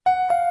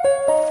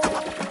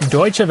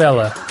Deutsche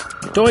Welle.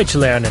 Deutsch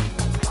lernen.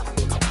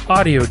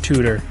 Audio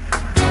tutor.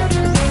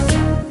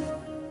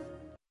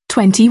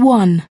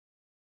 21.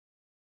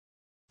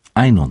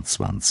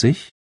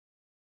 21.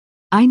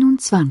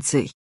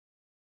 21.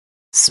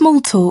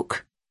 Small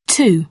talk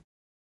 2.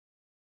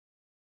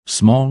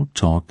 Small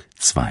Talk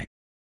 2.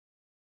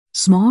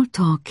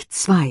 Smalltalk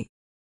 2.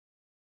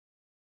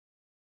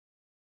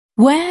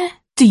 Where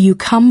do you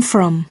come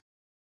from?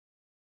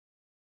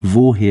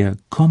 Woher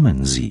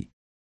kommen Sie?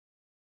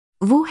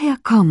 Woher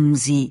kommen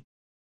Sie?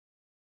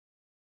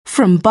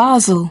 From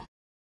Basel.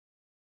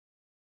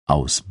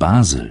 Aus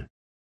Basel.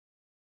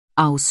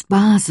 Aus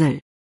Basel.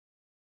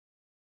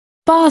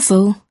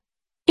 Basel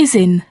is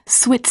in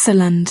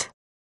Switzerland.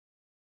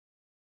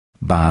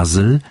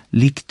 Basel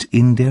liegt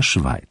in der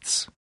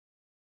Schweiz.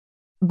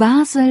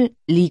 Basel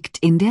liegt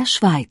in der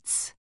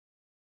Schweiz.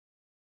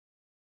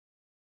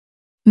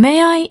 May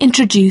I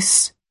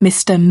introduce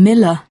Mr.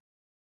 Miller?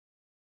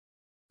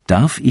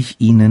 Darf ich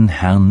Ihnen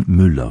Herrn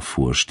Müller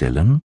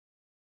vorstellen?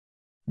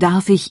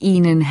 Darf ich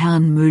Ihnen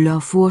Herrn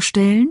Müller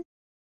vorstellen?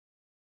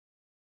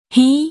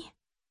 He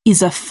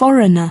is a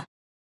foreigner.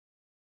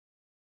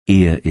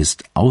 Er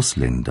ist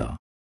Ausländer.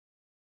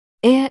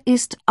 Er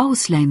ist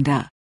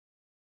Ausländer.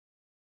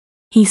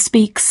 He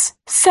speaks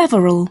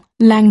several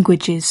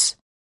languages.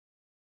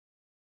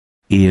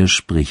 Er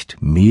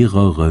spricht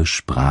mehrere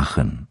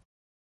Sprachen.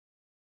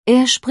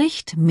 Er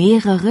spricht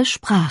mehrere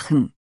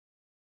Sprachen.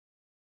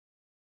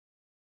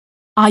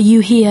 Are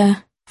you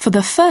here for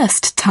the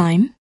first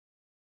time?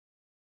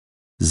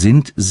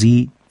 Sind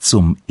Sie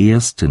zum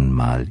ersten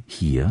Mal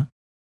hier?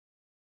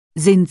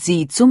 Sind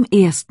Sie zum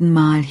ersten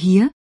Mal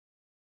hier?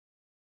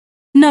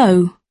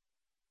 No,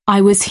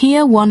 I was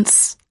here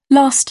once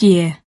last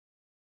year.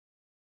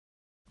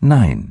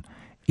 Nein,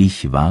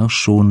 ich war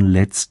schon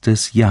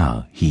letztes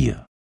Jahr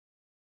hier.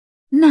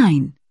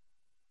 Nein,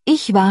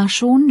 ich war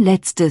schon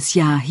letztes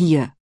Jahr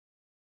hier.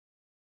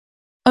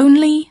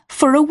 Only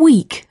for a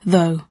week,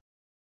 though.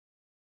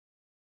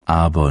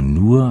 Aber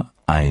nur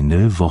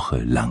eine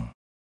Woche lang.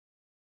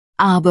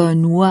 Aber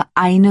nur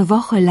eine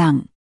Woche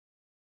lang.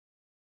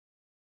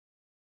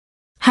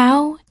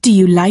 How do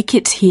you like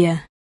it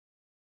here?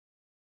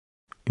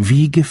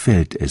 Wie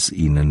gefällt es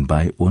Ihnen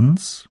bei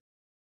uns?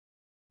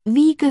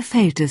 Wie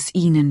gefällt es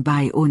Ihnen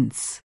bei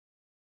uns?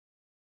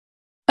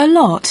 A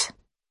lot.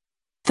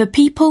 The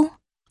people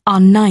are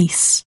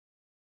nice.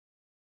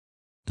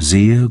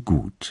 Sehr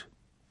gut.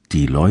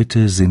 Die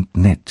Leute sind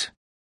nett.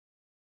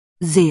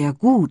 Sehr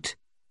gut.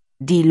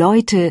 Die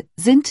Leute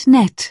sind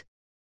nett.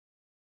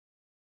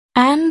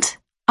 And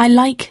I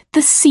like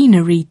the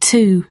scenery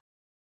too.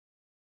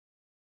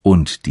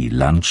 Und die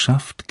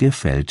Landschaft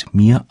gefällt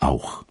mir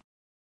auch.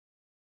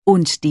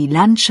 Und die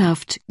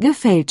Landschaft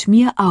gefällt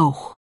mir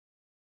auch.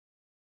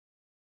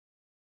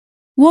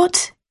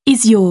 What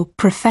is your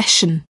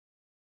profession?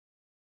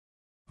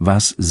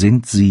 Was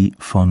sind Sie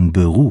von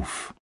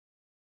Beruf?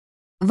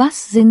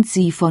 Was sind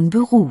Sie von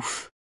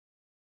Beruf?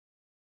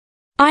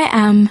 I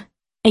am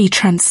a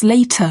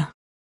translator.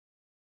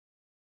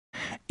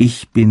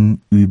 Ich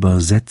bin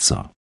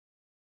Übersetzer.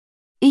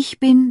 Ich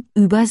bin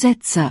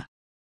Übersetzer.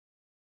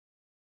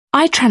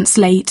 I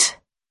translate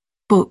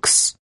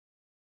books.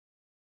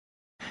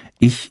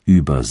 Ich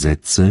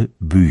übersetze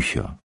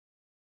Bücher.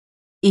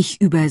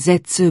 Ich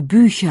übersetze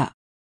Bücher.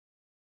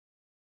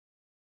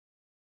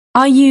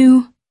 Are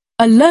you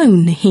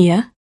alone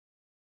here?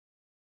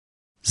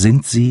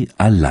 Sind Sie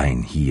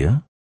allein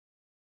hier?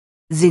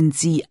 Sind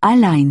Sie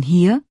allein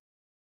hier?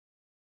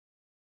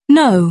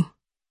 No.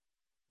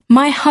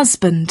 My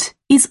husband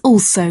is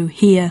also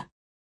here.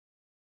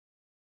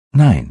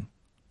 Nein.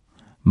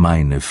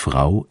 Meine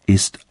Frau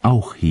ist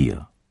auch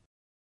hier.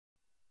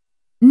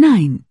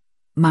 Nein,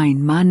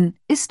 mein Mann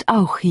ist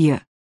auch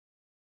hier.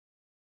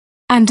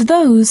 And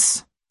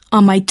those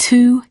are my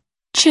 2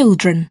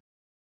 children.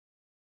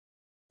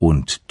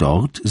 Und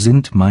dort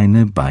sind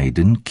meine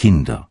beiden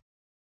Kinder.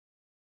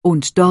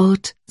 Und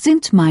dort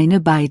sind meine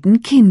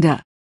beiden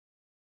Kinder.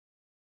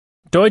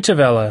 Deutsche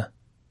Welle.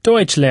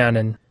 Deutsch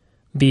lernen.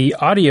 The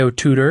audio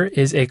tutor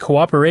is a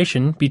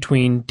cooperation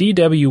between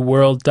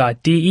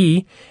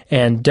dwworld.de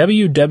and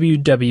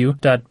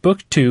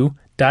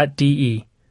www.book2.de.